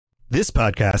This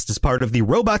podcast is part of the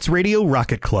Robots Radio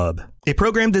Rocket Club, a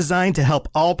program designed to help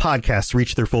all podcasts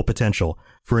reach their full potential.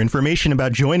 For information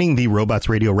about joining the Robots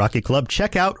Radio Rocket Club,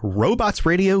 check out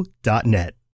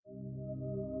robotsradio.net.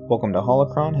 Welcome to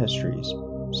Holocron Histories,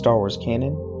 Star Wars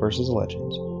Canon versus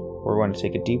Legends, where we're going to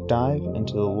take a deep dive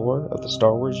into the lore of the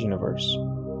Star Wars universe.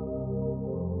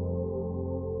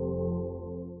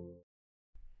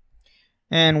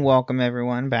 And welcome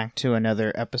everyone back to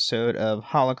another episode of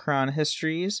Holocron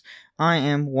Histories. I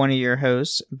am one of your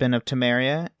hosts, Ben of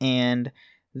Temeria, and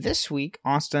this week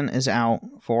Austin is out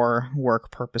for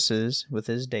work purposes with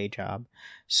his day job.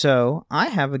 So I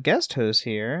have a guest host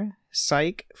here,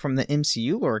 Psych from the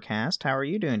MCU Lorecast. How are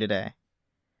you doing today?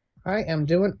 I am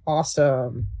doing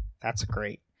awesome. That's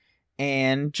great.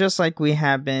 And just like we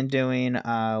have been doing,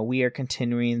 we are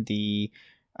continuing the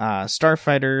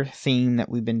Starfighter theme that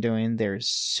we've been doing. There's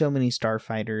so many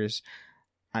Starfighters.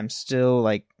 I'm still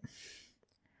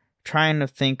trying to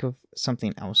think of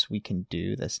something else we can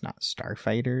do that's not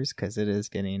Starfighters, because it is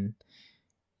getting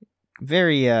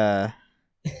very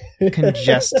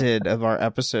congested of our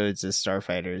episodes as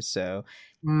Starfighters. So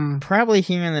probably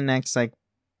here in the next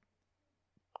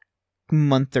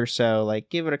month or so,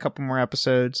 give it a couple more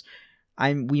episodes,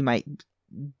 we might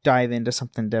dive into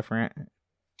something different.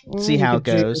 See how it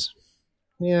goes.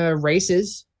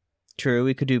 Races. True,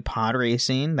 we could do pod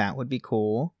racing. That would be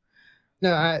cool.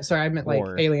 No, I meant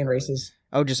alien races.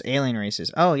 Oh, just alien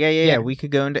races. Oh, yeah. We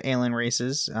could go into alien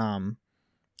races.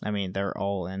 They're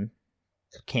all in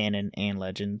canon and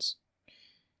legends.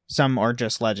 Some are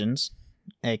just legends,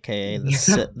 aka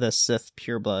the Sith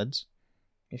purebloods.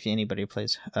 If anybody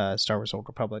plays Star Wars Old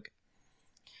Republic.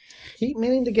 Keep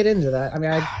meaning to get into that.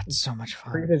 It's so much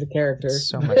fun. Created a character. It's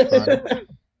so much fun.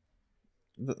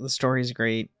 The story is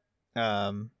great.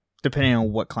 Depending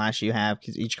on what class you have,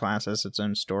 because each class has its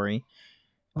own story.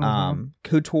 KOTOR,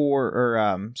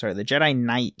 the Jedi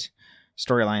Knight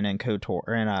storyline in KOTOR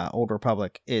or in Old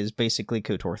Republic is basically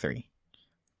KOTOR 3.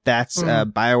 That's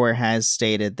BioWare has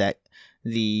stated that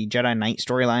the Jedi Knight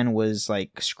storyline was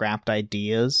scrapped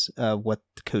ideas of what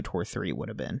KOTOR 3 would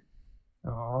have been.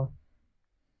 Oh,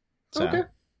 so, okay.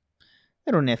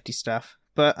 Little nifty stuff.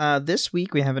 But this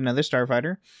week we have another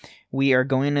Starfighter. We are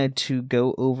going to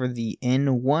go over the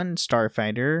N-1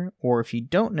 Starfighter, or if you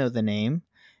don't know the name,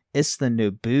 it's the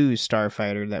Naboo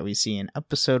Starfighter that we see in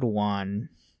Episode 1.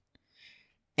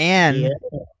 And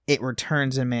it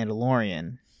returns in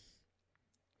Mandalorian.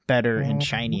 Better and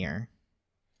shinier.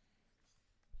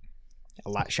 A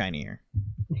lot shinier.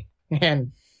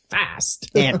 And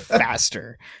fast. And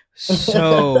faster.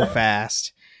 So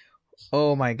fast.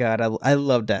 Oh my god, I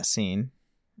love that scene.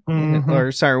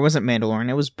 Or sorry, it wasn't Mandalorian,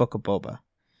 it was Book of Boba.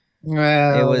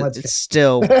 Well, it's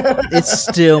still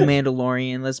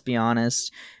Mandalorian, let's be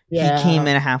honest. Yeah. He came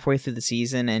in halfway through the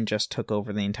season and just took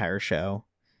over the entire show.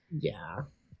 Yeah.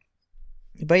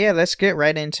 But yeah, let's get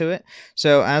right into it.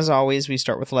 So as always, we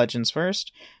start with Legends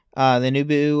first. The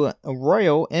Naboo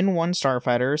Royal N-1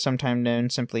 Starfighter, sometimes known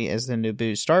simply as the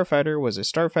Naboo Starfighter, was a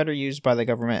starfighter used by the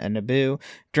government of Naboo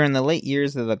during the late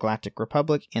years of the Galactic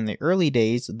Republic and the early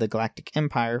days of the Galactic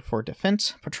Empire for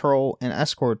defense, patrol, and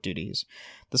escort duties.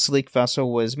 The sleek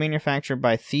vessel was manufactured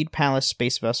by Theed Palace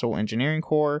Space Vessel Engineering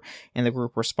Corps and the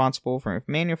group responsible for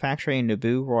manufacturing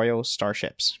Naboo Royal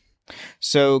starships.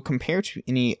 So, compared to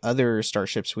any other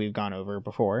starships we've gone over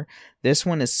before, this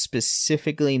one is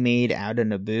specifically made out of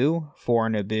Naboo for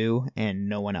Naboo and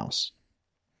no one else.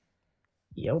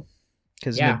 Yep.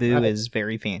 Because Naboo is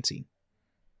very fancy.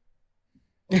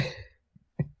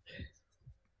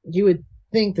 You would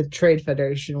think the Trade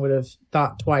Federation would have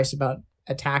thought twice about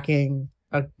attacking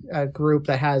a group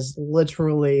that has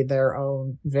literally their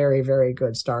own very, very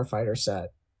good starfighter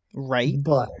set. Right.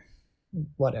 But,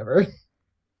 whatever.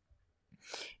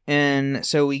 And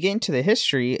so we get into the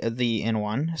history of the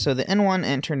N-1. So the N-1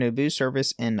 entered Naboo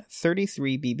service in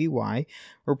 33 BBY,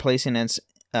 replacing its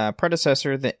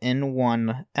predecessor, the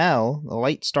N-1L, the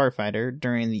light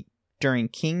starfighter, during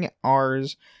King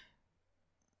Ars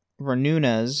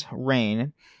Vernuna's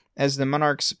reign. As the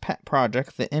Monarch's pet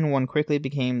project, the N-1 quickly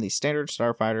became the standard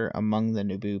starfighter among the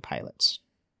Naboo pilots.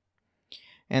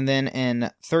 And then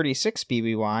in 36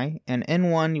 BBY, an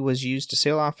N-1 was used to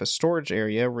sail off a storage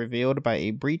area revealed by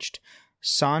a breached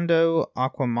Sondo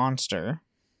Aqua Monster.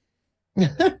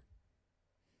 And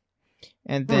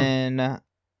then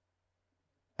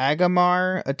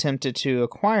Agamar attempted to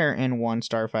acquire N-1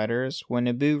 starfighters. When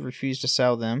Naboo refused to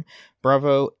sell them,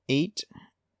 Bravo 8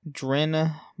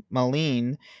 Drin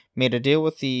Maline made a deal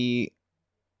with the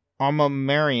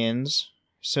Armamarians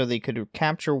so they could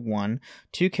capture one.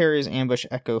 Two carriers ambush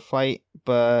Echo Flight,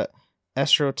 but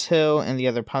Estro Till and the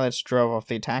other pilots drove off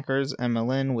the attackers, and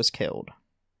Malin was killed.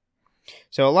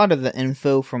 So a lot of the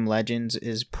info from Legends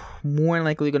is more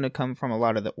likely going to come from a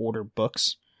lot of the older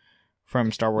books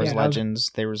from Star Wars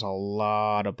Legends. There was a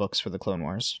lot of books for the Clone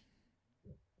Wars.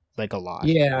 Like a lot.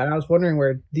 Yeah, and I was wondering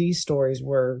where these stories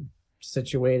were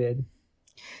situated.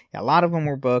 Yeah, a lot of them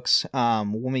were books.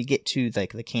 When we get to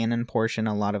like the canon portion,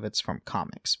 a lot of it's from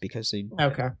comics because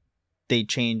they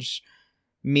changed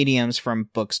mediums from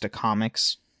books to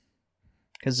comics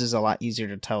because it's a lot easier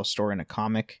to tell a story in a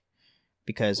comic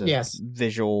because of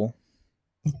visual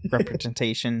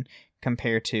representation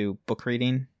compared to book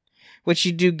reading, which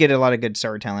you do get a lot of good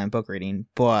storytelling in book reading,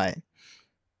 but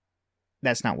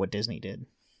that's not what Disney did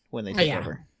when they took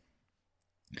over.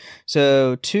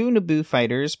 So, 2 Naboo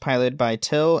fighters, piloted by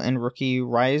Till and rookie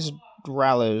Rise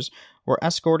Rallos, were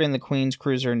escorting the Queen's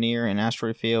cruiser near an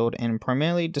asteroid field in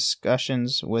primarily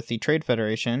discussions with the Trade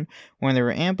Federation when they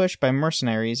were ambushed by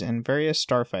mercenaries and various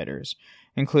starfighters,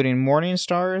 including Morning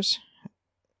Stars,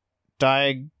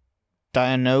 Dianogas,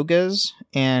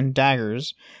 and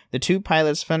Daggers. The 2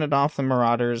 pilots fended off the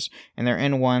Marauders and their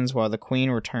N-1s while the Queen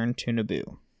returned to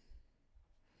Naboo.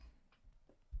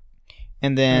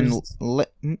 And then,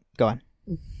 go on.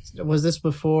 Was this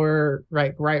before,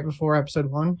 right before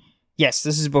episode 1? Yes,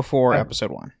 this is before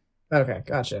episode 1. Okay,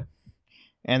 gotcha.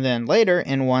 And then later,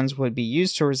 N-1s would be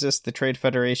used to resist the Trade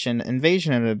Federation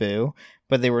invasion of Naboo,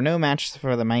 but they were no match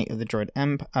for the might of the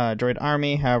droid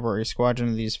army. However, a squadron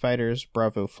of these fighters,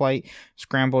 Bravo Flight,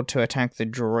 scrambled to attack the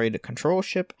droid control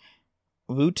ship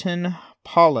Vutan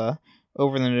Paula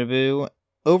over Naboo,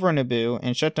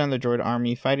 and shut down the droid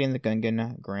army fighting the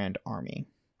Gungan Grand Army.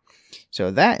 So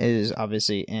that is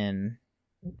obviously in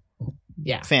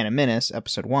Phantom Menace,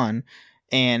 episode 1,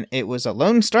 and it was a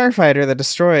lone starfighter that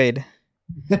destroyed,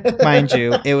 mind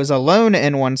you, it was a lone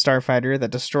N-1 starfighter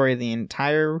that destroyed the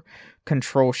entire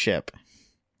control ship.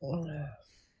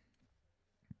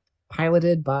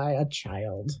 Piloted by a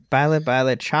child. Piloted by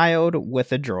a child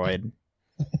with a droid.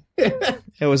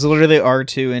 It was literally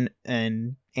R2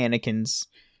 and Anakin's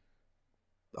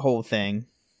whole thing.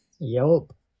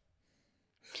 Yup.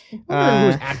 Who's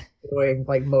actually doing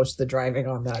like most of the driving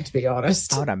on that, to be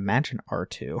honest. I would imagine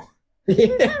R2.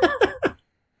 Yeah.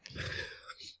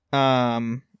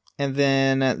 And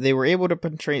then they were able to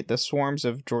penetrate the swarms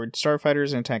of droid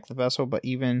starfighters and attack the vessel, but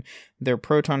even their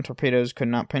proton torpedoes could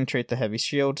not penetrate the heavy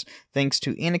shields. Thanks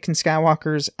to Anakin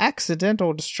Skywalker's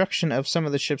accidental destruction of some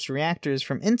of the ship's reactors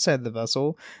from inside the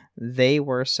vessel, they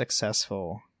were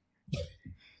successful.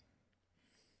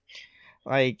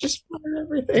 Like, just fire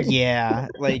everything. Yeah,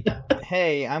 like,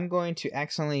 hey, I'm going to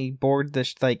accidentally board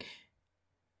this. Like,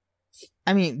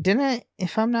 I mean,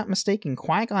 if I'm not mistaken,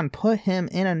 Qui-Gon put him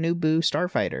in a Naboo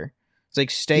starfighter. It's like,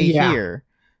 stay here,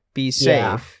 be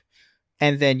safe.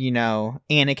 And then,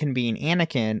 Anakin being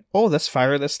Anakin, let's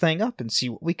fire this thing up and see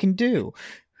what we can do.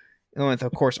 And with,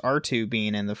 of course, R2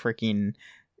 being in the freaking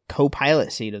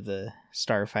co-pilot seat of the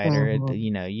starfighter,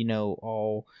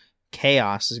 all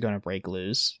chaos is going to break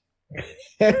loose.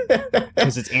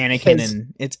 Because it's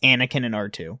Anakin and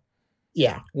R2.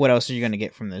 Yeah. What else are you going to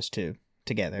get from those two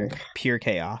together? Pure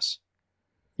chaos.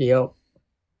 Yep.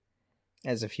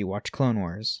 As if you watch Clone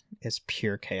Wars, it's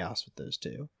pure chaos with those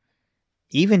two.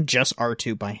 Even just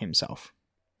R2 by himself.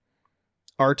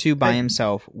 R2 by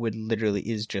himself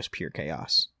is just pure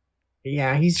chaos.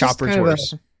 Yeah, he's Chopper's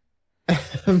worse.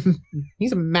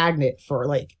 He's a magnet for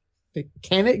like,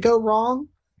 can it go wrong?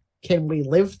 Can we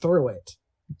live through it?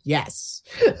 Yes.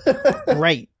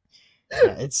 Right.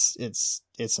 Yeah, it's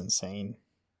insane.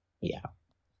 Yeah.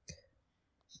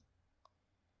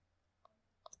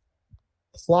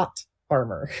 Plot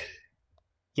armor.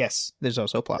 Yes, there's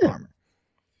also plot armor.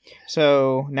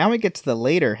 So now we get to the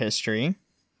later history.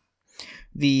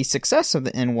 The success of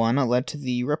the N-1 led to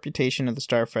the reputation of the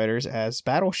starfighters as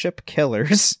battleship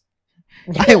killers.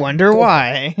 I wonder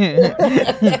why.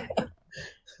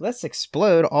 Let's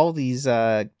explode all these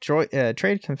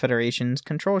Trade Confederation's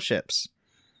control ships.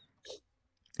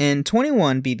 In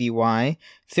 21 BBY,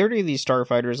 30 of these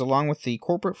starfighters, along with the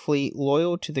corporate fleet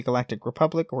loyal to the Galactic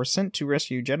Republic, were sent to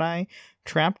rescue Jedi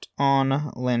trapped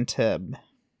on Lanteb.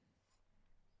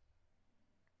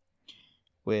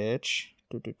 Which...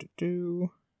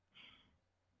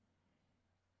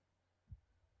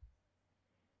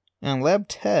 And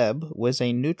Lanteb was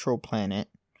a neutral planet.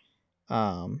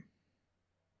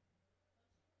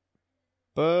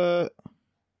 But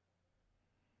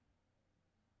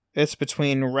it's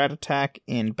between Ratatak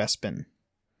and Bespin.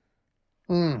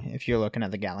 If you're looking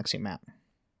at the galaxy map.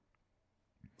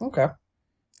 Okay.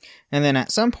 And then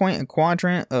at some point, a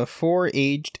quadrant of 4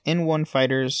 aged N-1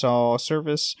 fighters saw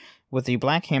service with the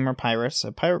Black Hammer Pirates,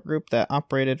 a pirate group that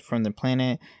operated from the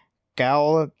planet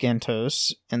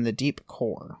Galgantos in the deep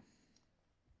core.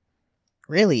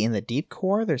 Really? In the deep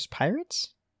core, there's pirates?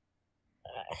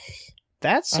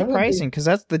 That's surprising, because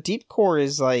that's the deep core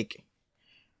is like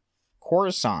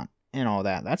Coruscant and all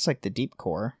that. That's like the deep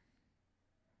core.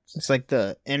 It's like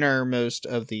the innermost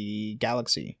of the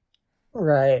galaxy.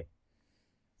 Right.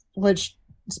 Which,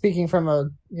 speaking from a,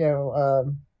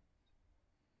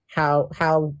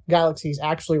 how galaxies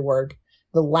actually work,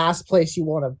 the last place you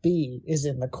want to be is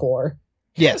in the core.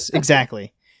 Yes,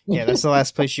 exactly. Yeah, that's the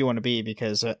last place you want to be,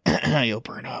 because you'll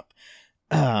burn up.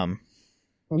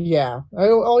 Yeah,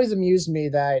 it always amused me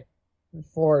that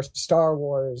for Star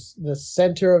Wars, the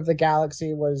center of the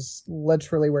galaxy was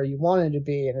literally where you wanted to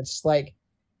be, and it's like,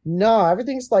 no,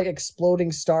 everything's like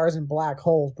exploding stars and black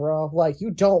holes, bro. Like, you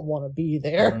don't want to be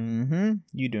there. Mm-hmm.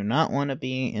 You do not want to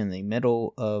be in the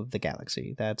middle of the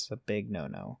galaxy. That's a big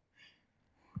no-no.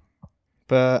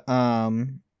 But,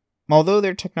 although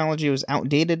their technology was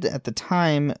outdated at the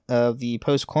time of the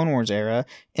post-Clone Wars era,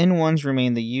 N-1s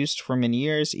remained the use for many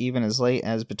years, even as late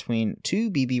as between 2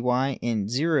 BBY and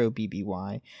 0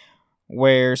 BBY,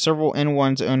 where several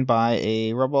N-1s owned by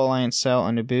a Rebel Alliance cell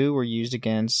on Naboo were used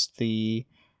against the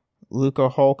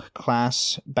Lucahulk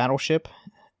class battleship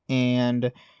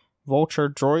and Vulture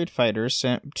droid fighters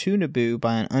sent to Naboo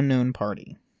by an unknown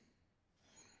party.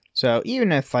 So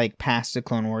even if, like, past the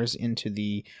Clone Wars into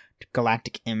the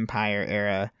Galactic Empire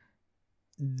era,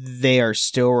 they are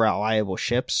still reliable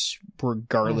ships,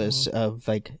 regardless of,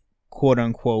 like,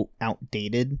 quote-unquote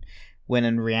outdated, when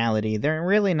in reality, they're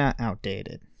really not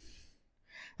outdated.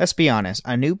 Let's be honest,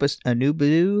 a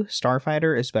Naboo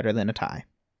Starfighter is better than a TIE.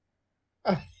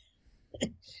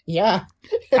 Yeah.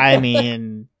 I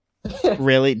mean,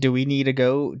 really, do we need to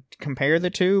go compare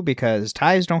the two? Because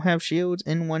TIEs don't have shields,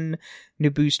 N-1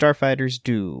 Naboo Starfighters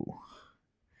do.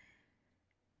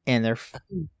 And they're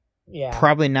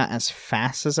probably not as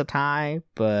fast as a TIE,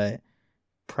 but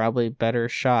probably better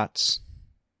shots.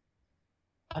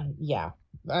 Yeah.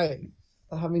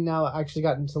 Having now actually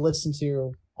gotten to listen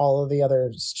to all of the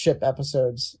other ship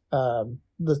episodes,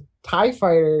 the TIE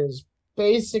fighter is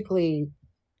basically...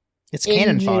 It's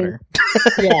cannon fodder.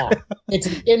 Yeah. It's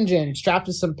an engine strapped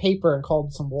to some paper and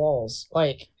called some walls.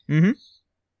 Like,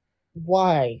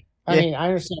 why? I mean, I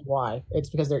understand why. It's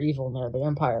because they're evil and they're the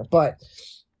Empire, but...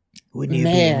 We need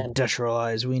to be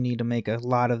industrialized. We need to make a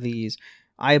lot of these.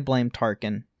 I blame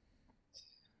Tarkin.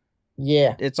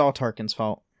 Yeah. It's all Tarkin's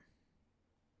fault.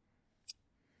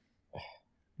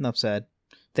 Enough said.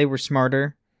 If they were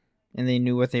smarter and they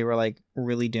knew what they were, like,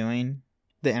 really doing,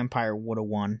 the Empire would have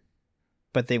won.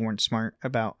 But they weren't smart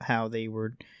about how they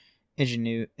were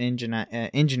engineer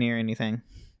anything.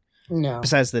 No.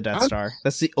 Besides the Death Star.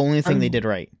 That's the only thing they did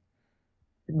right.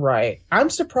 Right. I'm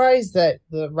surprised that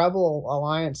the Rebel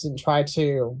Alliance didn't try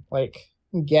to, like,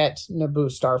 get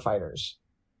Naboo starfighters.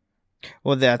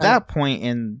 Well, at that point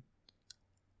and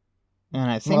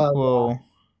I think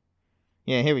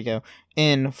yeah, here we go.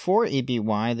 In 4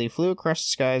 EBY, they flew across the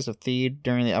skies of Theed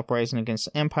during the uprising against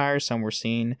the Empire. Some were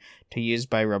seen to use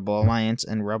by Rebel Alliance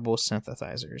and Rebel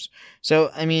sympathizers. So,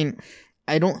 I mean,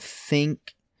 I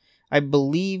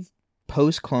believe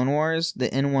post-Clone Wars,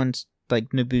 the N-1s, like,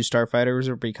 Naboo starfighters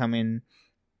were becoming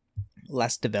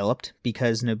less developed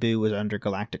because Naboo was under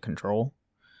galactic control.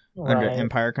 Under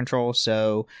Empire control,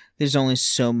 so there's only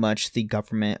so much the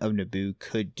government of Naboo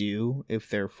could do if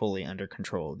they're fully under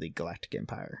control of the Galactic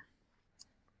Empire.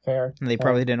 Fair. And they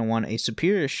probably didn't want a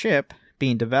superior ship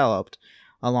being developed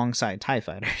alongside TIE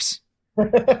fighters.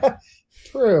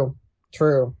 True.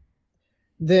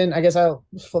 Then I guess I'll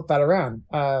flip that around.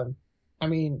 I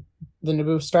mean, the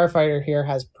Naboo starfighter here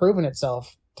has proven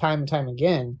itself time and time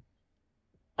again.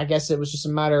 I guess it was just a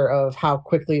matter of how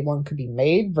quickly one could be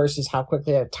made versus how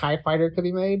quickly a TIE fighter could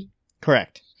be made.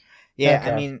 Correct. Yeah,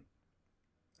 Okay. I mean,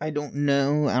 I don't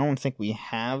know. I don't think we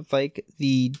have, like,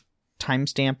 the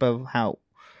timestamp of how...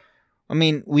 I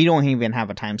mean, we don't even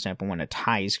have a timestamp on when a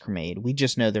TIE is made. We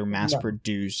just know they're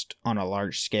mass-produced on a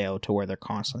large scale to where they're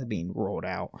constantly being rolled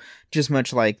out. Just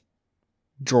much like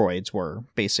droids were,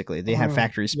 basically. They had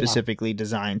factories specifically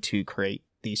designed to create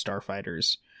these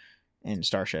starfighters and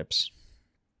starships.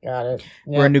 Got it.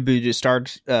 Yeah. Where Naboo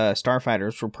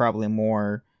starfighters were probably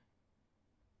more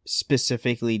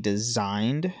specifically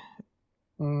designed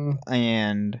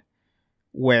and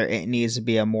where it needs to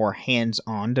be a more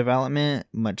hands-on development,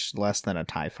 much less than a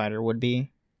TIE fighter would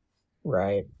be.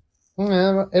 Right.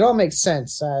 It all makes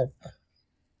sense.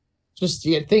 Just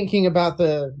thinking about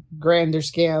the grander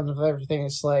scam of everything,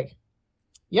 it's like,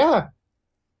 yeah,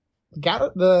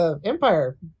 the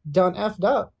Empire done effed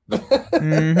up.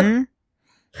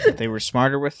 If they were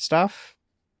smarter with stuff,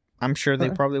 I'm sure they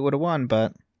probably would have won,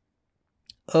 but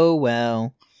oh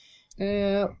well.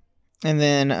 Yeah. And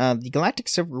then the Galactic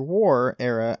Civil War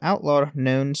era outlaw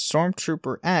known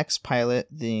Stormtrooper X pilot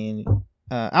the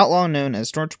outlaw known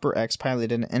as Stormtrooper X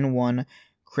piloted an N-1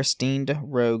 christened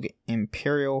Rogue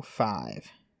Imperial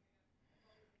 5.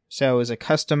 So it was a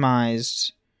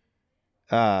customized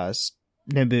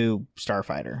Naboo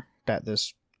starfighter that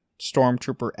this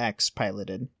Stormtrooper X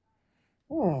piloted.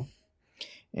 Hmm.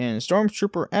 And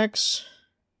Stormtrooper X,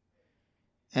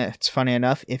 it's funny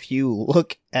enough, if you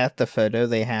look at the photo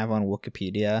they have on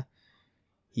Wikipedia,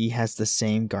 he has the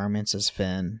same garments as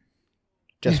Finn,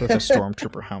 just with a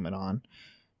Stormtrooper helmet on.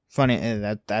 Funny,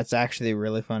 that's actually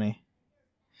really funny.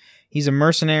 He's a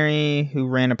mercenary who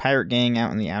ran a pirate gang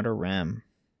out in the Outer Rim.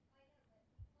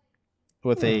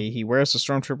 He wears a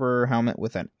Stormtrooper helmet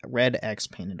with a red X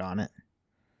painted on it.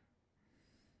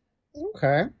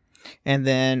 Okay. And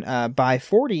then by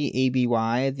 40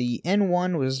 ABY, the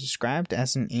N-1 was described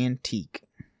as an antique.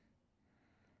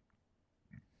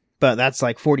 But that's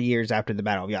like 40 years after the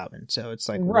Battle of Yavin, so it's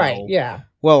like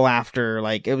well after,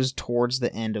 like it was towards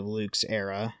the end of Luke's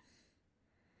era.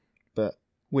 But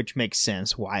which makes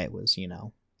sense why it was,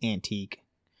 antique.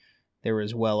 There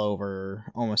was well over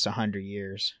almost 100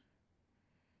 years.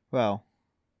 Well,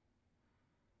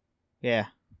 yeah.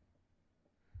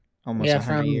 Almost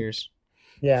 100 years.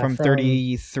 Yeah. From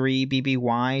 33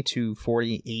 BBY to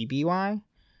 40 ABY.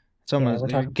 It's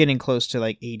almost getting close to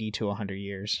like 80 to 100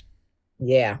 years.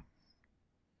 Yeah.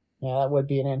 Yeah, that would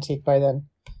be an antique by then.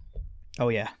 Oh,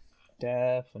 yeah.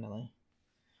 Definitely.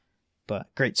 But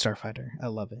great Starfighter. I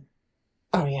love it.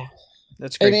 Oh, yeah.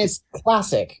 That's great. And it's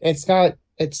classic. It's got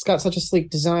such a sleek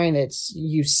design.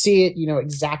 You see it, you know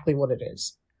exactly what it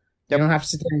is. Yep. You don't have to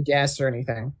sit there and guess or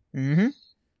anything. Mm-hmm.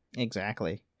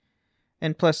 Exactly.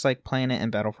 And plus, like, playing it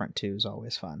in Battlefront 2 is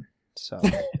always fun. So,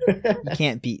 you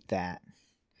can't beat that.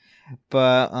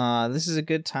 But this is a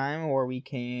good time where we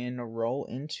can roll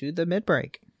into the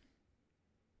mid-break.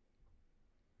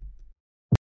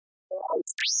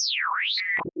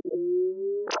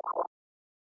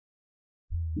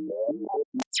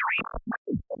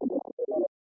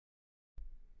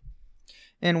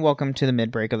 And welcome to the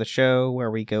mid-break of the show,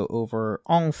 where we go over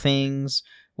all things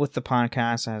with the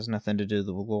podcast that has nothing to do with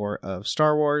the lore of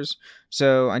Star Wars.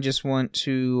 So I just want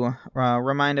to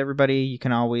remind everybody, you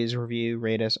can always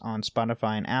rate us on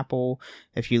Spotify and Apple.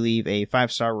 If you leave a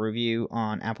 5-star review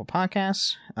on Apple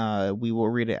Podcasts, we will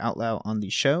read it out loud on the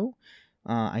show.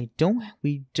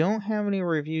 We don't have any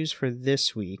reviews for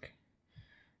this week.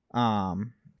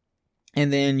 And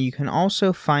then you can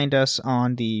also find us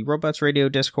on the Robots Radio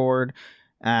Discord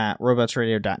at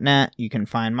robotsradio.net. You can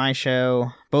find my show,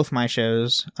 both my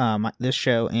shows, this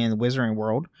show and the Wizarding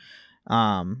World.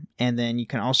 And then you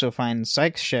can also find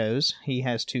Sykes' shows. He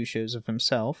has 2 shows of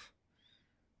himself.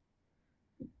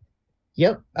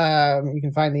 Yep. You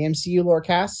can find the MCU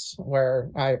Lorecasts, where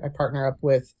I partner up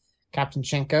with Captain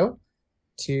Chenko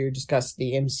to discuss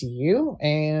the MCU,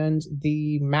 and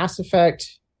the Mass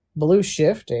Effect Blue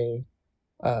Shift, a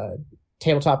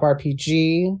tabletop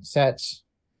RPG set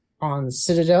on the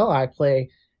Citadel. I play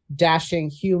dashing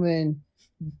human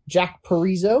Jack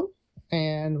Parizo,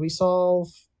 and we solve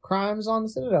crimes on the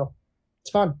Citadel.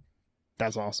 It's fun.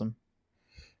 That's awesome.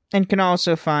 And can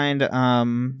also find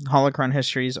Holocron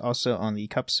Histories also on the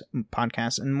Cups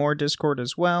podcast and more Discord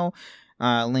as well.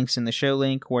 Links in the show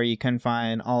link, where you can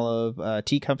find all of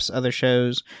Teacup's other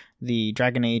shows, the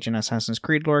Dragon Age and Assassin's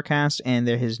Creed Lorecast, and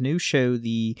his new show,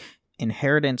 the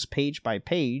Inheritance Page by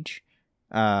Page,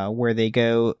 where they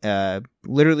go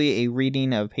literally a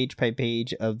reading of page by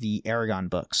page of the Aragon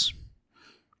books.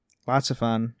 Lots of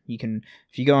fun.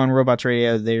 If you go on Robots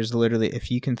Radio, there's literally,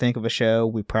 if you can think of a show,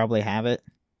 we probably have it,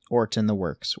 or it's in the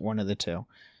works, one of the two.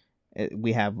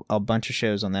 We have a bunch of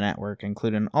shows on the network,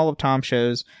 including all of Tom's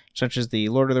shows, such as the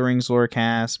Lord of the Rings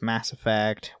Lorecast, Mass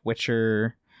Effect,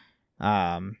 Witcher,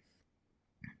 bunch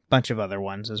of other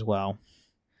ones as well.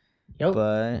 Yep.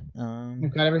 But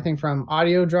we've got everything from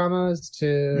audio dramas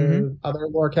to other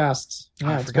lorecasts.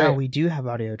 Yeah, I forgot we do have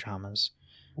audio dramas.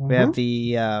 We have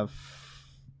the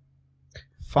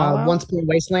Fallout? Once Upon a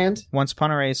Wasteland. Once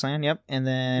Upon a Wasteland, yep. And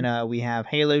then we have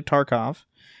Halo Tarkov,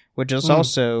 which is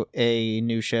also a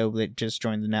new show that just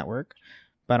joined the network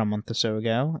about a month or so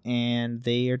ago. And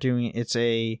they are doing, it's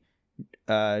a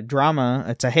drama,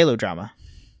 it's a Halo drama.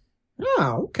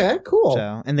 Oh, okay, cool.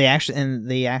 So, and they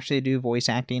actually do voice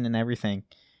acting and everything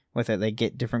with it. They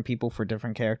get different people for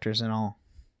different characters and all.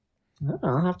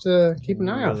 I'll have to keep an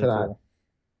eye out for that. Cool.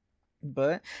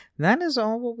 But that is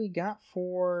all what we got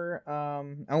for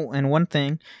and one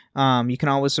thing, you can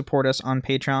always support us on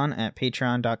Patreon at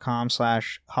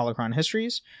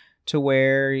patreon.com/holocronhistories, to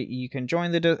where you can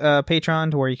join the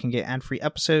Patreon, to where you can get ad-free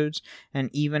episodes and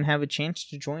even have a chance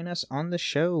to join us on the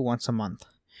show once a month.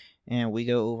 And we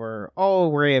go over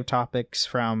all array of topics,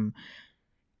 from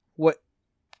what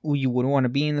you would want to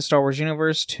be in the Star Wars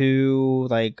universe to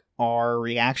like our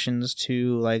reactions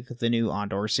to like the new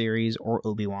Andor series or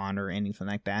Obi-Wan or anything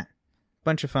like that.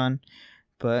 Bunch of fun.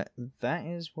 But that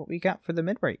is what we got for the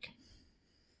mid-break.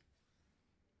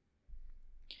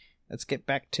 Let's get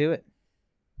back to it.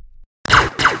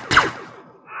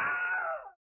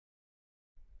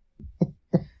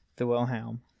 The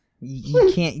Wilhelm.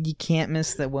 You can't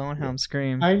miss the Wilhelm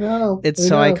scream. I know. It's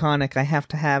so iconic. I have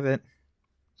to have it.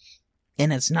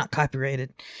 And it's not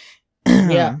copyrighted.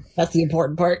 Yeah, that's the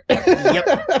important part.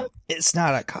 Yep. It's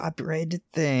not a copyrighted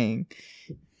thing,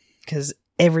 because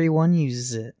everyone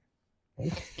uses it.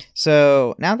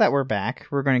 So now that we're back,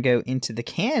 we're going to go into the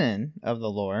canon of the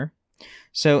lore.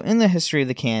 So in the history of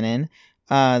the canon,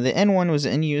 the N-1 was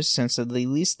in use since at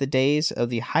least the days of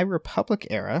the High Republic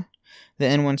era. The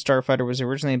N-1 Starfighter was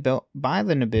originally built by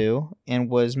the Naboo and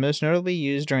was most notably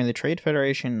used during the Trade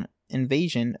Federation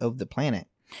invasion of the planet.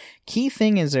 Key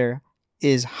thing is there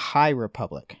is High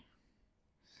Republic.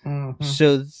 Mm-hmm.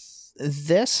 So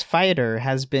this fighter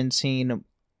has been seen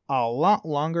a lot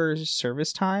longer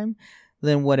service time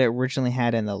than what it originally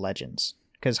had in the Legends.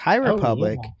 Because High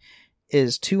Republic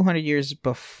is 200 years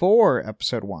before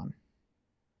Episode 1.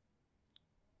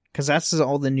 Because that's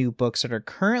all the new books that are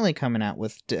currently coming out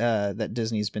with that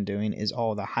Disney's been doing, is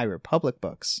all the High Republic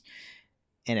books.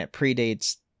 And it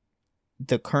predates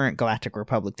the current Galactic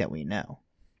Republic that we know.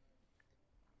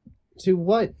 To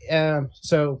what?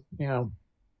 So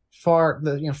far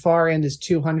end is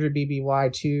 200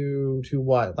 BBY to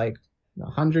what? Like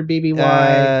 100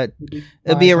 BBY?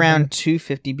 It'll be around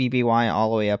 250 BBY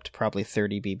all the way up to probably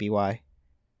 30 BBY.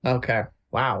 Okay.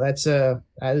 Wow, that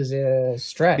is a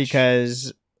stretch.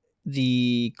 Because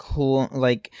the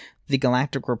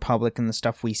Galactic Republic and the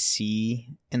stuff we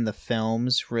see in the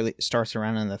films really starts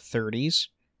around in the 30s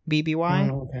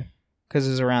BBY. Oh, okay. Because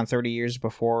it's around 30 years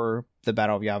before the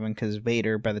Battle of Yavin, because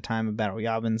Vader, by the time of Battle of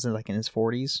Yavin's like in his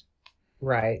 40s.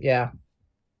 Right, yeah.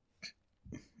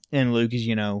 And Luke is,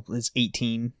 is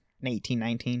 18,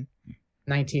 19.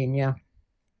 19, yeah.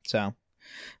 So,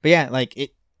 but yeah,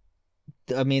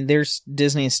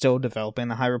 Disney is still developing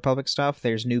the High Republic stuff.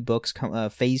 There's new books.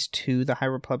 Phase 2, the High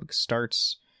Republic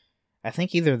starts, I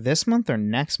think, either this month or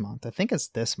next month. I think it's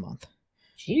this month.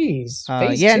 Jeez.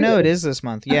 It is this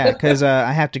month. Yeah, because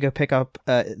I have to go pick up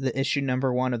the issue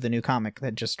number 1 of the new comic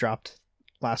that just dropped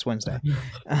last Wednesday.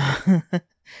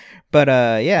 But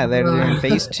they're in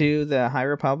Phase 2, the High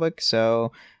Republic.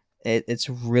 So it's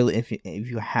really, if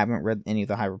you haven't read any of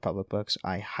the High Republic books,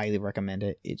 I highly recommend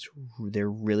it. They're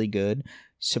really good,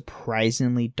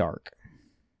 surprisingly dark.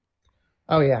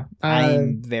 Oh yeah,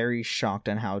 I'm very shocked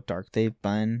on how dark they've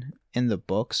been in the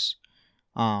books.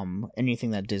 Anything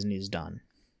that Disney's done.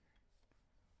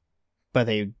 But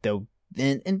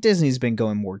and Disney's been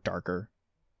going more darker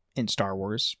in Star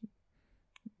Wars.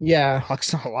 Yeah.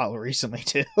 A lot recently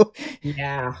too.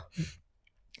 Yeah.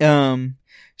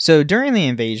 So during the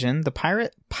invasion, the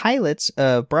pilots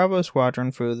of Bravo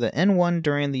Squadron flew the N-1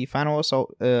 during the final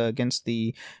assault against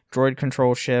the droid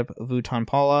control ship Vuitton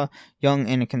Paula. Young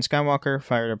Anakin Skywalker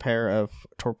fired a pair of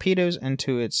torpedoes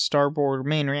into its starboard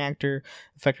main reactor,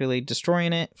 effectively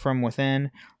destroying it from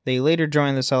within. They later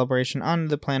joined the celebration on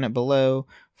the planet below,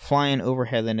 flying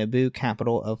overhead the Naboo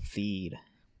capital of Theed.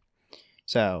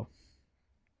 So,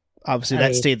 obviously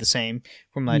that stayed the same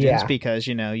from Legends, because,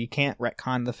 you can't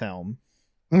retcon the film.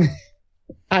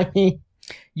 I mean,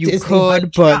 you Disney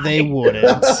could, but they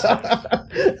wouldn't.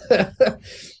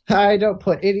 I don't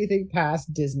put anything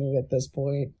past Disney at this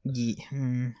point.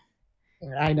 Yeah.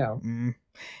 I know.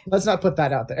 Let's not put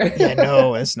that out there. Yeah,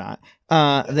 no, it's not.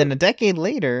 Then a decade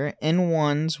later,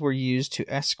 N-1s were used to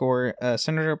escort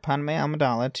Senator Padme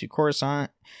Amidala to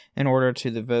Coruscant in order to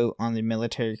the vote on the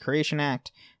Military Creation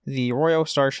Act. The Royal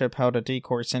Starship held a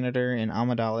decoy senator, and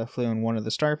Amidala flew in one of the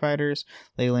starfighters.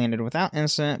 They landed without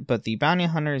incident, but the bounty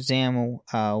hunter Zam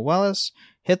Wellis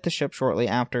hit the ship shortly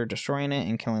after, destroying it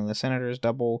and killing the senator's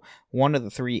double. One of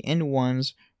the 3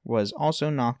 N-1s was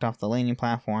also knocked off the landing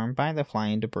platform by the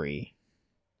flying debris.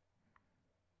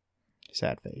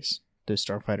 Sad face. Those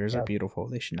starfighters are beautiful.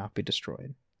 They should not be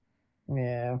destroyed.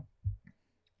 Yeah.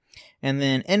 And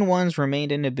then N-1s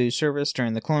remained in Naboo service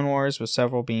during the Clone Wars, with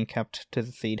several being kept to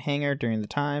the Theed hangar during the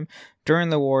time. During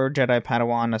the war, Jedi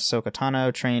Padawan Ahsoka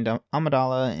Tano trained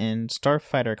Amidala in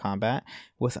Starfighter combat,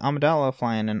 with Amidala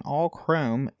flying an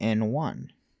all-chrome N-1.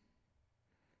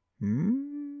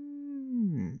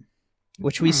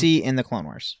 Which we see in the Clone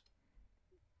Wars.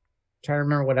 Trying to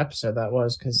remember what episode that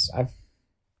was, because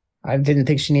I didn't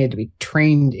think she needed to be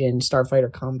trained in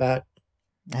Starfighter combat.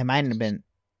 It might have been.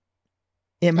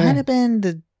 It might have been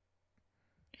the.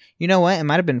 You know what? It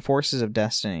might have been Forces of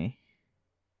Destiny.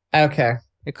 Okay.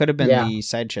 It could have been the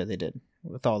sideshow they did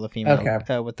with all the female,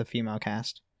 with the female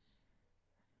cast.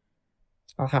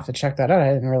 I'll have to check that out.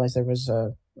 I didn't realize there was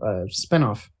a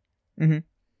spinoff. Mm-hmm.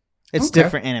 It's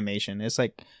different animation. It's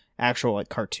like actual like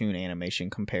cartoon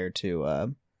animation compared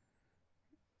to.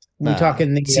 We're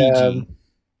talking the CG.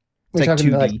 We're talking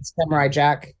 2D. like Samurai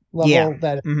Jack level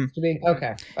that to be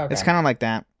okay. It's kind of like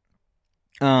that.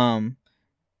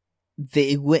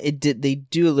 They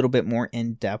do a little bit more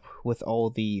in depth with all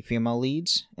the female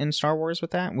leads in Star Wars with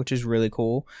that, which is really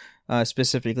cool.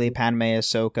 Specifically, Padme,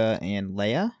 Ahsoka, and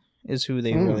Leia is who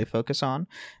they really focus on.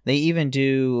 They even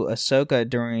do Ahsoka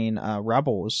during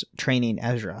Rebels training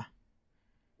Ezra,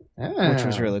 which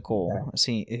was really cool.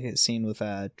 Okay. Scene with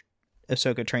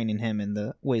Ahsoka training him in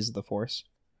the ways of the Force.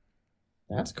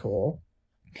 That's cool.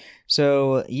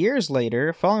 So, years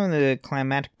later, following the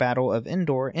climactic battle of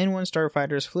Endor, N-1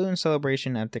 starfighters flew in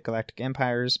celebration at the Galactic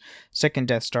Empire's second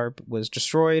Death Star was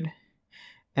destroyed.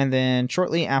 And then,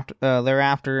 shortly after,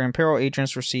 thereafter, Imperial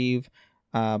agents receive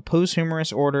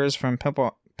posthumous orders from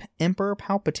Emperor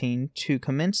Palpatine to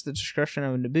commence the destruction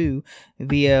of Naboo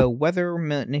via weather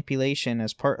manipulation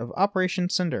as part of Operation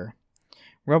Cinder.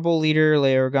 Rebel leader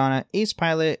Leia Organa, ace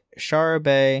pilot Shara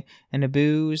Bey, and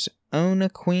Naboo's own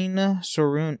Queen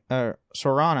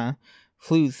Sorana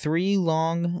flew 3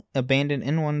 long abandoned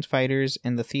N-1 fighters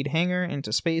in the Theed hangar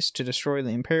into space to destroy the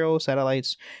Imperial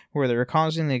satellites where they were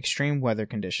causing the extreme weather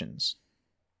conditions.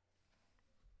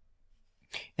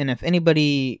 And if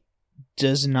anybody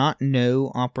does not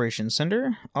know Operation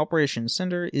Cinder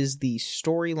is the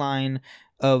storyline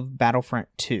of Battlefront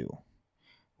 2.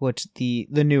 Which the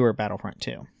newer Battlefront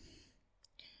 2.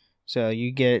 So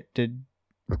you get to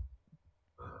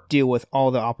deal with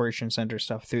all the Operation Center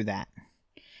stuff through that.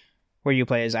 Where you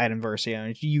play as Iden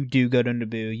Versio. You do go to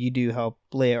Naboo. You do help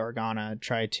Leia Organa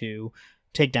try to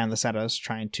take down the satellites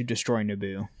trying to destroy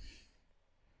Naboo.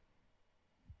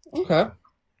 Okay.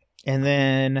 And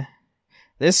then,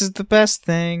 this is the best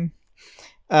thing.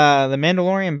 The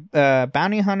Mandalorian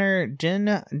bounty hunter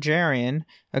Din Djarin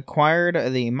acquired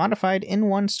the modified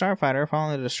N-1 starfighter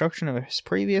following the destruction of his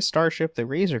previous starship, the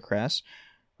Razor Crest.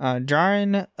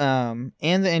 Djarin and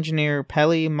the engineer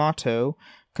Peli Motto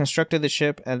constructed the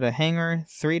ship at a hangar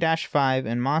 3-5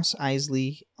 in Mos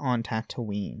Eisley on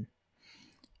Tatooine.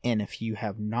 And if you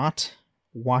have not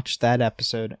watched that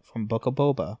episode from Book of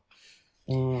Boba,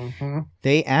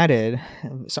 they added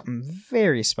something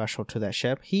very special to that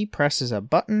ship. He presses a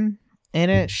button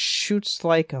and it shoots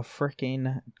like a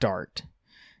freaking dart.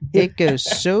 It goes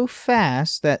so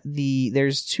fast that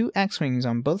there's 2 X-Wings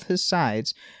on both his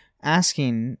sides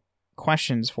asking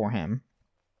questions for him,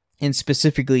 and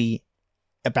specifically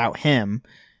about him.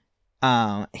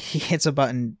 He hits a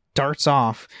button, darts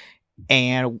off,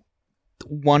 and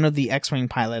one of the X-Wing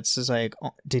pilots is like,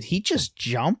 oh, did he just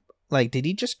jump? Like, did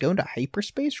he just go into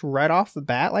hyperspace right off the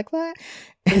bat like that?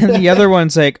 And the other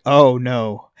one's like, oh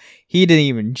no, he didn't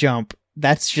even jump.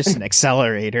 That's just an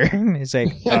accelerator. He's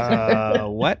like,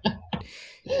 what?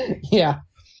 Yeah.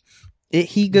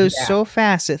 He goes so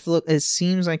fast, it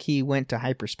seems like he went to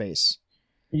hyperspace.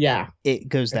 Yeah. It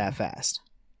goes that fast.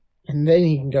 And then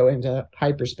he can go into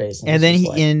hyperspace. And then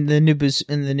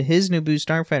his Naboo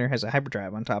starfighter has a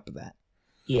hyperdrive on top of that.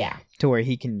 Yeah. To where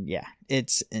he can,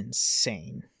 it's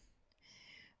insane.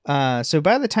 So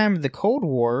by the time of the Cold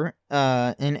War,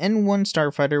 an N-1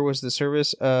 starfighter was the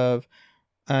service of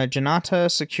Janata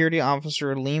security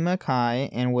officer Lima Kai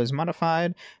and was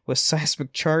modified with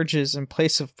seismic charges in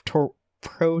place of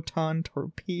proton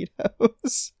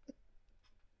torpedoes.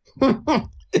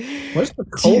 What's the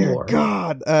Cold War?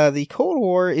 God, the Cold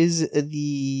War is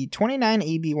the 29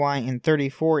 ABY and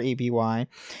 34 ABY.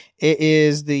 It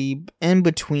is the in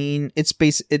between.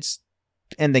 It's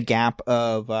in the gap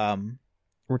of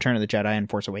Return of the Jedi and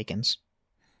Force Awakens.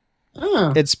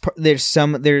 Oh.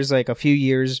 There's like a few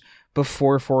years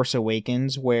before Force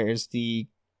Awakens, whereas the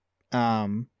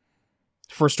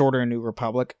First Order and New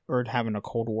Republic are having a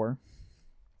Cold War.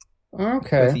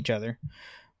 Okay. With each other.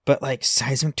 But like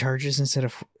seismic charges instead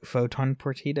of photon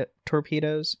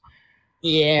torpedoes.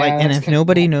 Yeah. Like, and if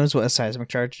nobody knows what a seismic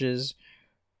charge is,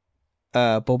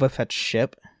 Boba Fett's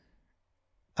ship,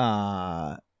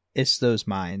 it's those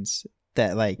mines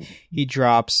that like he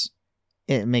drops.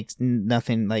 It makes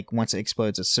nothing, like once it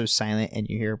explodes, it's so silent, and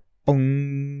you hear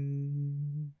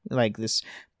boom, like this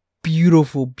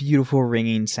beautiful, beautiful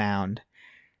ringing sound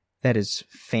that is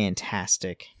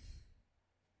fantastic.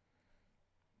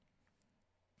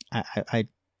 I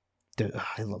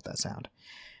love that sound.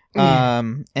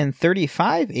 And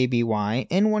 35 ABY,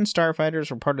 N-1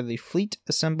 starfighters were part of the fleet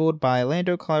assembled by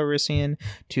Lando Calrissian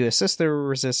to assist the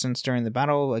resistance during the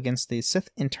battle against the Sith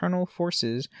internal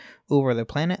forces over the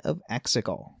planet of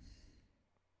Exegol.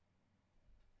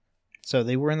 So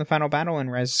they were in the final battle in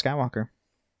Rise of Skywalker.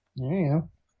 There you go.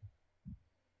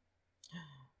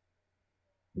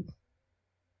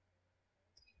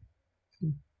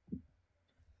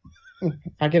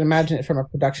 I can imagine it from a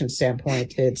production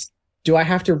standpoint. It's, do I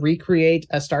have to recreate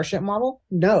a starship model?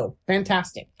 No.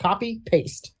 Fantastic. Copy,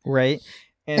 paste. Right.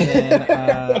 And then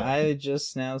I had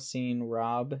just now seen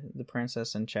Rob, the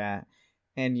princess, in chat.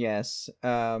 And yes,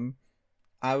 I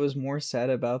was more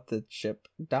sad about the ship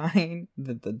dying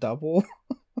than the double.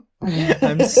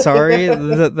 I'm sorry.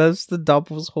 That's the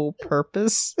double's whole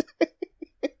purpose.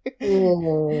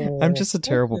 I'm just a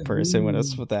terrible person when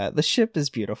it's with that. The ship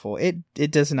is beautiful. It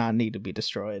does not need to be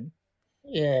destroyed.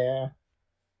 Yeah.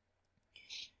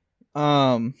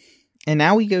 And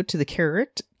now we go to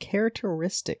the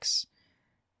characteristics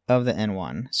of the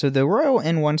N-1. So the Royal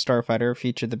N-1 Starfighter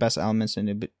featured the best elements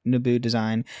in Naboo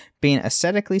design, being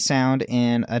aesthetically sound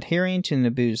and adhering to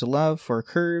Naboo's love for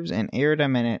curves and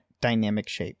aerodynamic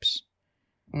shapes.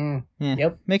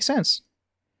 Yep. Makes sense.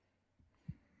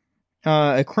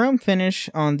 A chrome finish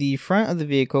on the front of the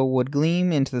vehicle would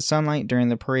gleam into the sunlight during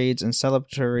the parades and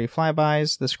celebratory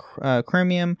flybys. This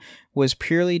chromium was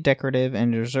purely decorative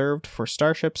and reserved for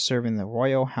starships serving the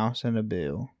Royal House of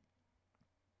Naboo.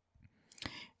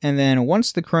 And then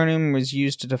once the chromium was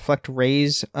used to deflect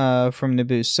rays from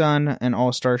Naboo's sun, and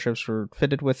all starships were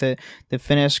fitted with it, the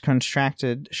finish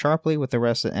contrasted sharply with the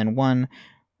rest of the N-1,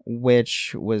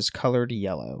 which was colored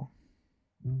yellow.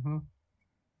 Mm-hmm.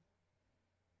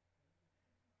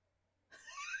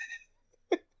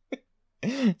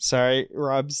 Sorry,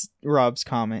 Rob's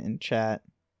comment in chat.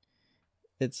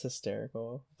 It's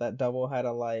hysterical. That double had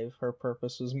a life. Her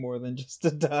purpose was more than just to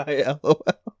die. LOL.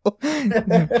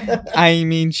 I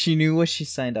mean, she knew what she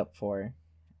signed up for.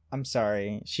 I'm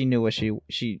sorry. She knew what she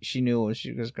knew what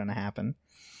was going to happen.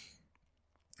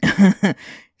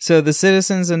 So the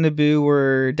citizens of Naboo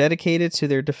were dedicated to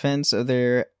their defense of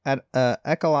their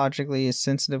ecologically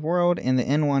sensitive world, and the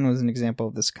N-1 was an example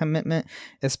of this commitment.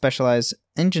 A specialized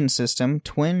engine system,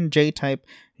 twin J-type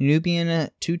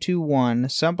Nubian 221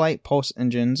 sublight pulse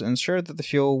engines, ensured that the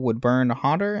fuel would burn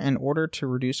hotter in order to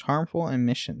reduce harmful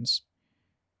emissions.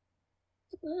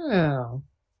 Oh.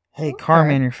 Hey, car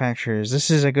manufacturers, this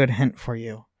is a good hint for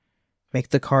you. Make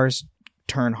the cars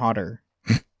turn hotter.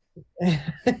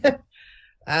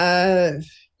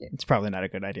 It's probably not a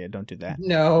good idea. Don't do that.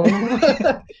 No.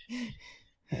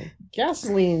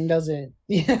 Gasoline doesn't.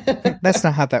 That's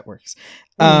not how that works.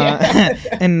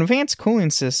 An advanced cooling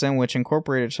system which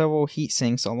incorporated several heat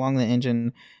sinks along the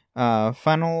engine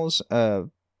funnels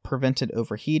prevented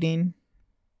overheating.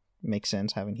 Makes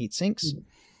sense having heat sinks.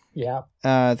 Yeah.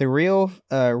 The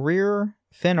rear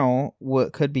funnel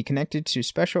could be connected to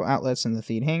special outlets in the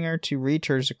feed hangar to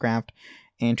recharge the craft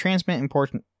and transmit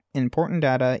important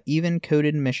data, even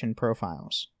coded mission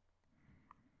profiles.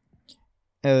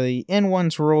 The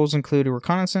N-1's roles include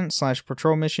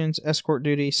reconnaissance/patrol missions, escort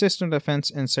duty, system defense,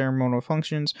 and ceremonial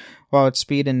functions. While its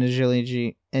speed and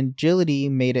agility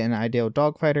made it an ideal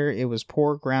dogfighter, it was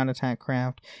poor ground attack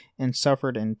craft and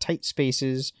suffered in tight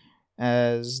spaces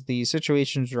as the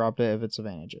situations robbed it of its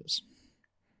advantages.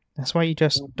 That's why you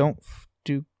just don't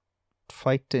do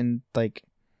fight in like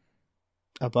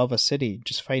above a city.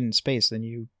 Just fight in space, then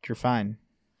you're fine.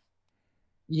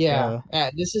 Yeah,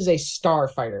 this is a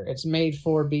starfighter. It's made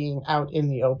for being out in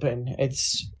the open.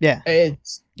 It's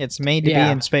made to be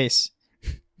in space.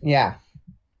 Yeah.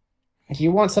 If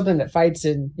you want something that fights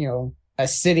in, a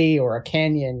city or a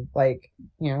canyon,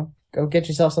 go get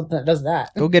yourself something that does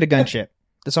that. Go get a gunship.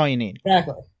 That's all you need.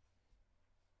 Exactly.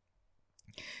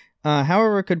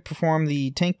 However, it could perform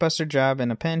the tank buster job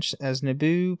in a pinch, as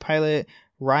Naboo pilot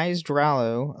Rise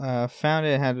Drallo found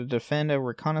it had to defend a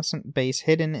reconnaissance base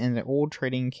hidden in the old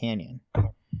trading canyon.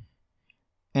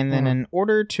 And then in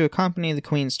order to accompany the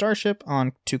Queen's starship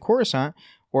on to Coruscant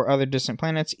or other distant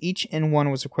planets, each N-1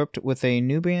 was equipped with a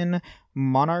Nubian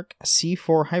Monarch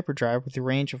C4 hyperdrive with a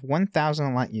range of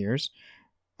 1,000 light years.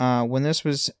 When this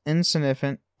was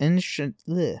insufficient,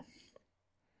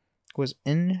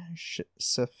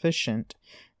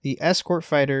 The escort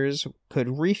fighters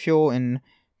could refuel in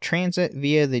transit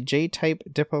via the J-type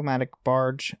diplomatic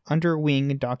barge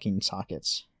underwing docking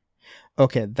sockets.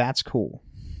 Okay, that's cool.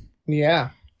 Yeah.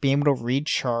 Being able to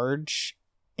recharge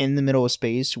in the middle of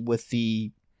space with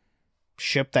the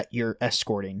ship that you're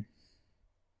escorting.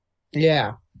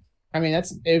 Yeah. I mean,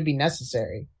 it would be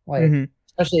necessary. Like,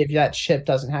 especially if that ship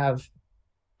doesn't have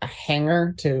a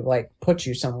hangar to, like, put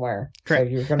you somewhere. Correct.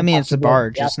 So you're gonna it's a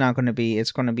barge. It's going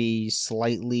to be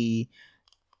slightly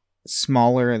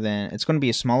smaller than, it's going to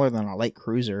be smaller than a light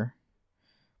cruiser,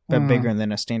 but bigger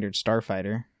than a standard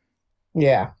starfighter.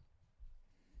 Yeah.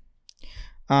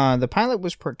 The pilot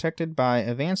was protected by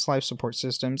advanced life support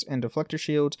systems and deflector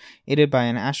shields, aided by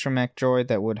an astromech droid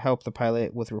that would help the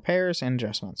pilot with repairs and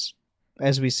adjustments.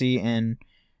 As we see in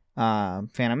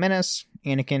Phantom Menace,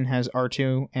 Anakin has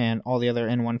R2, and all the other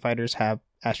N-1 fighters have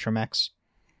astromechs.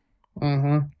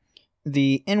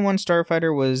 The N-1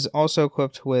 starfighter was also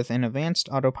equipped with an advanced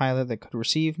autopilot that could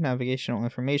receive navigational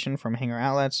information from hangar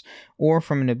outlets or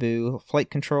from Naboo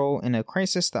flight control. In a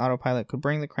crisis, the autopilot could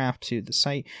bring the craft to the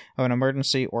site of an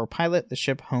emergency or pilot the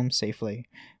ship home safely,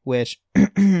 which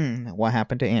what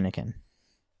happened to Anakin.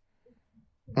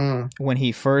 When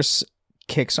he first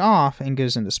kicks off and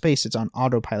goes into space, it's on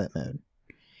autopilot mode.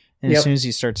 And as soon as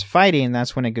he starts fighting,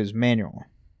 that's when it goes manual.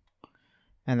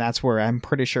 And that's where I'm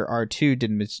pretty sure R2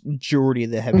 did majority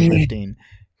of the heavy lifting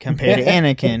compared to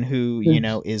Anakin, who,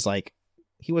 is like,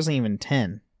 he wasn't even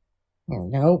 10.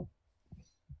 Nope.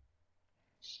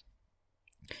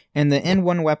 And the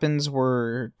N-1 weapons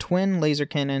were twin laser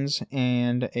cannons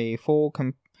and a full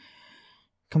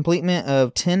complement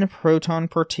of 10 proton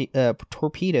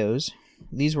torpedoes.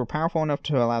 These were powerful enough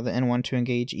to allow the N-1 to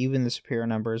engage even the superior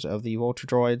numbers of the Vulture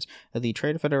droids of the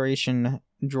Trade Federation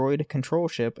droid control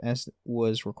ship, as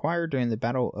was required during the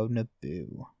Battle of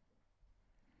Naboo.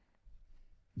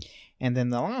 And then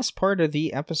the last part of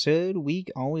the episode, we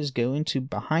always go into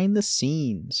behind the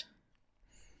scenes.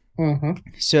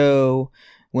 So,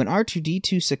 when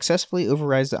R2-D2 successfully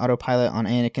overrides the autopilot on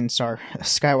Anakin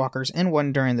Skywalker's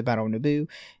N-1 during the Battle of Naboo,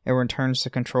 it returns the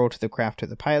control to the craft to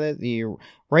the pilot. The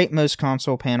rightmost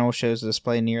console panel shows a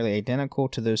display nearly identical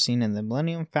to those seen in the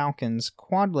Millennium Falcon's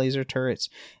quad laser turrets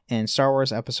in Star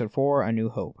Wars Episode 4, A New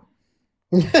Hope.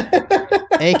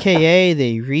 AKA,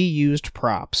 they reused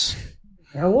props.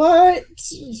 What?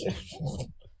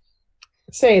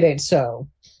 Say it ain't so.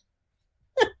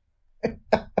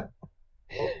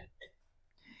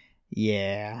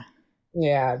 Yeah.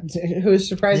 Yeah. Who's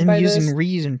surprised by this?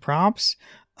 Reusing props?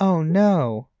 Oh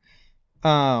no.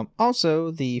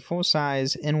 Also, the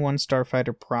full-size N-1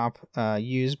 starfighter prop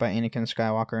used by Anakin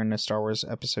Skywalker in the Star Wars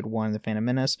Episode 1, The Phantom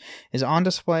Menace, is on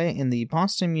display in the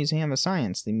Boston Museum of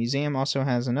Science. The museum also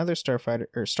has another Star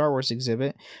Wars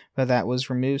exhibit, but that was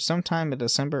removed sometime in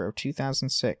December of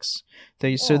 2006.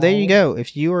 So there you go.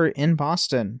 If you are in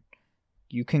Boston,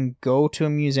 you can go to a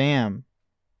museum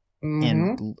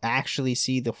and actually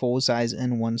see the full-size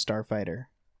N-1 starfighter.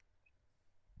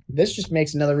 This just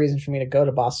makes another reason for me to go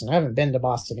to Boston. I haven't been to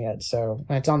Boston yet, so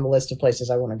it's on the list of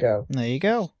places I want to go. There you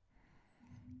go.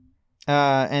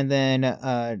 And then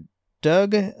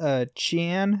Doug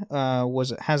Chian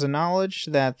has a knowledge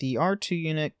that the R2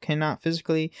 unit cannot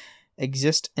physically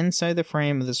exist inside the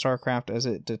frame of the starcraft as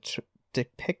it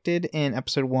depicted in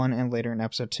Episode 1 and later in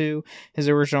Episode 2. His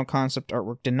original concept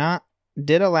artwork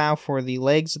did allow for the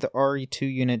legs of the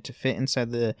RE2 unit to fit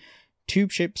inside the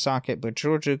tube-shaped socket, but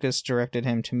George Lucas directed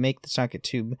him to make the socket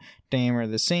tube diameter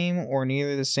the same or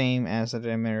nearly the same as the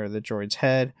diameter of the droid's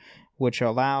head, which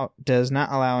does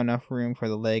not allow enough room for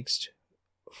the legs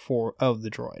of the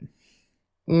droid.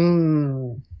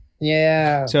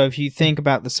 Yeah. So if you think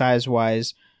about the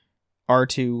size-wise,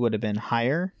 R2 would have been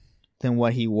higher than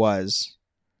what he was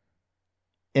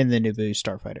in the Naboo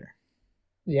starfighter.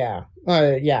 Yeah.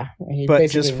 Yeah.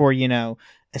 But just for,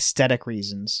 aesthetic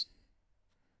reasons,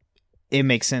 it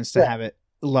makes sense to have it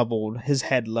leveled, his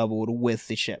head leveled with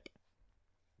the ship.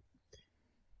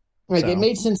 It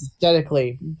made sense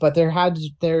aesthetically, but there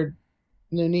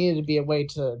needed to be a way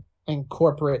to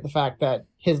incorporate the fact that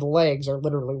his legs are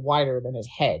literally wider than his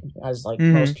head, as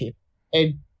most people.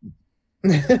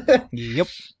 Yep.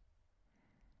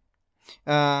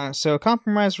 So a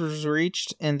compromise was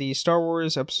reached in the Star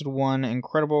Wars Episode 1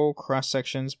 Incredible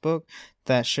Cross-Sections book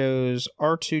that shows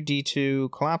R2-D2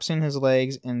 collapsing his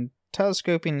legs and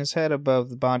telescoping his head above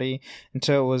the body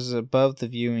until it was above the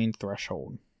viewing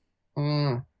threshold.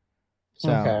 So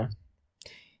okay.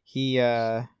 He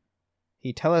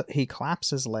claps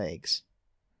his legs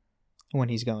when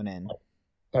he's going in.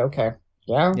 Okay.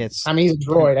 Yeah. He's a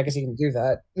droid. I guess he can do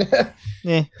that.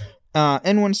 Yeah.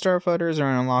 N-1 Starfighters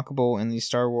are unlockable in the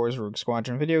Star Wars Rogue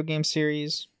Squadron video game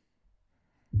series,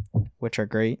 which are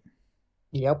great.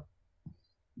 Yep.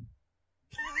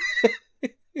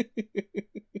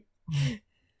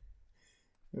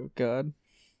 Oh, God.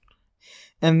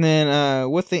 And then,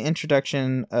 with the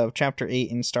introduction of Chapter 8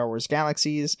 in Star Wars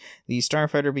Galaxies, the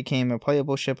Starfighter became a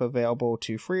playable ship available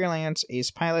to freelance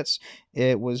ace pilots.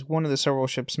 It was one of the several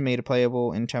ships made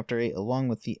playable in Chapter 8, along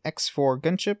with the X-4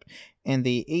 gunship, and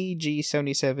the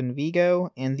AG-77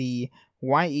 Vigo, and the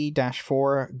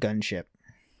YE-4 gunship.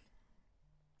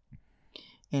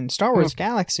 And Star Wars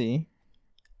Galaxy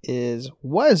Star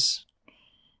Wars...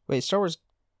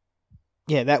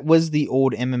 Yeah, that was the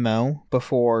old MMO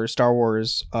before Star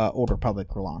Wars Old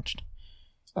Republic were launched.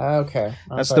 Okay.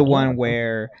 That's the one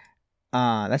where...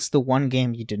 that's the one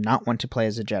game you did not want to play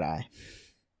as a Jedi.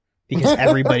 Because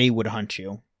everybody would hunt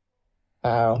you.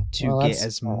 Oh. To get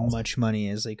as much money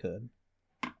as they could.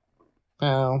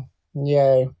 Oh.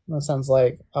 Yay. That sounds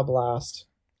like a blast.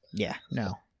 Yeah,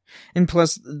 no. And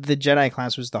plus, the Jedi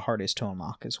class was the hardest to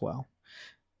unlock as well.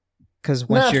 Because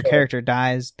once your character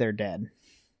dies, they're dead.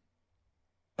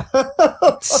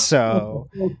 So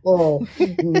no.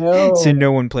 So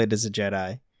no one played as a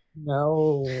Jedi.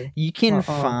 No. You can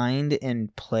find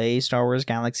and play Star Wars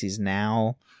Galaxies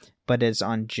now, but it's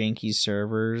on janky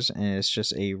servers, and it's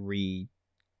just a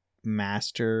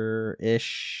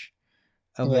remaster-ish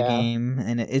of the game.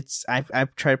 And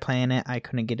I've tried playing it. I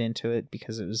couldn't get into it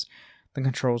because the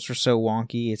controls were so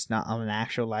wonky. It's not an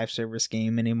actual live service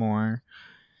game anymore.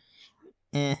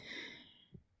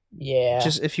 Yeah.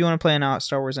 Just if you want to play an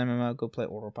Star Wars MMO, go play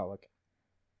Old Republic.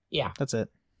 Yeah. That's it.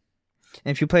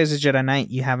 And if you play as a Jedi Knight,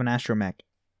 you have an astromech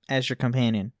as your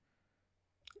companion.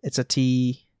 It's a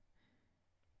T4.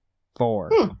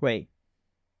 Wait.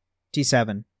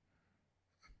 T7.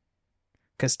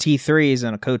 Because T3 is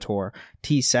in a KOTOR.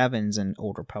 T7's in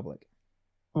Old Republic.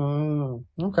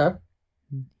 Okay.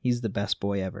 He's the best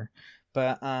boy ever.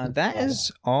 But that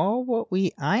is all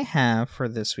I have for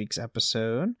this week's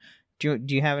episode. Do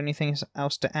you have anything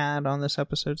else to add on this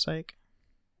episode, Psych?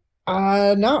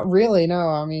 Not really. No,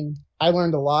 I mean, I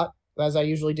learned a lot, as I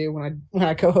usually do when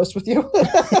I co-host with you.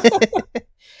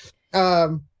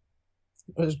 It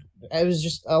was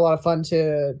just a lot of fun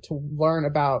to learn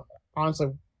about. Honestly,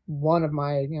 one of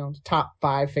my top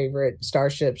 5 favorite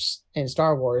starships in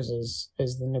Star Wars is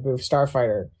the Naboo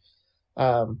Starfighter.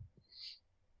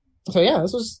 So yeah,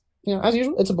 this was as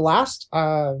usual. It's a blast.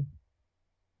 I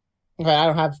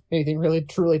don't have anything really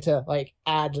truly to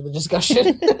add to the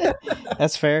discussion.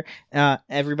 That's fair.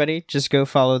 Everybody, just go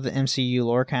follow the MCU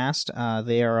Lorecast.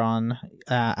 They are on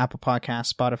Apple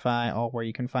Podcasts, Spotify, all where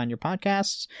you can find your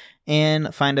podcasts,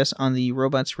 and find us on the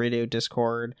Robots Radio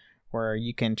Discord, where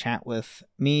you can chat with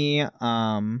me.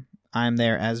 I'm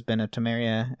there as Ben of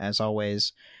Temeria, as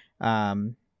always.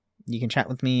 You can chat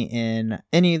with me in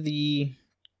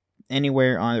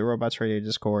anywhere on the Robots Radio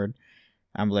Discord.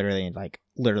 I'm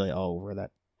literally all over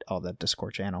that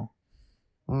Discord channel.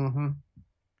 Mm-hmm.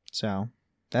 So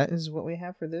that is what we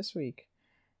have for this week.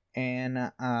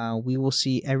 And we will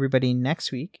see everybody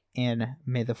next week, and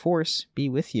may the Force be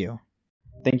with you.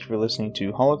 Thank you for listening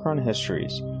to Holocron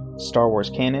Histories, Star Wars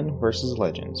Canon versus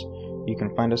Legends. You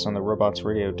can find us on the Robots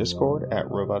Radio Discord at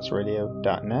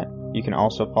robotsradio.net. You can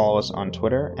also follow us on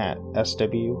Twitter at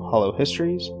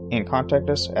SWHoloHistories and contact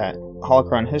us at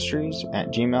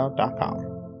holocronhistories@gmail.com.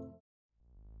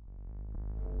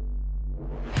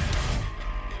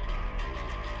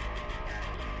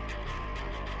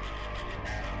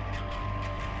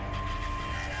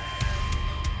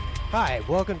 Hi,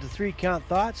 welcome to 3 Count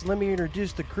Thoughts. Let me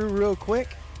introduce the crew real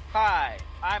quick. Hi,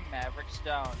 I'm Maverick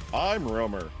Stone. I'm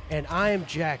Romer. And I am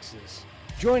Jaxus.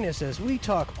 Join us as we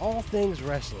talk all things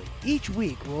wrestling. Each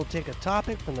week, we'll take a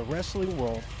topic from the wrestling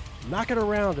world, knock it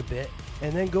around a bit,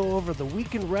 and then go over the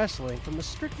week in wrestling from a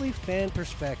strictly fan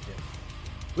perspective.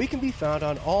 We can be found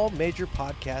on all major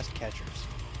podcast catchers.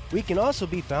 We can also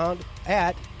be found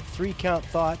at 3 Count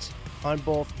Thoughts on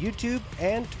both YouTube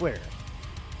and Twitter.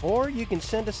 Or you can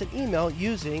send us an email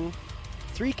using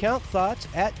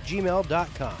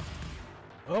 3countthoughts@gmail.com.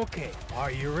 Okay,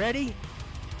 are you ready?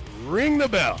 Ring the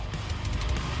bell.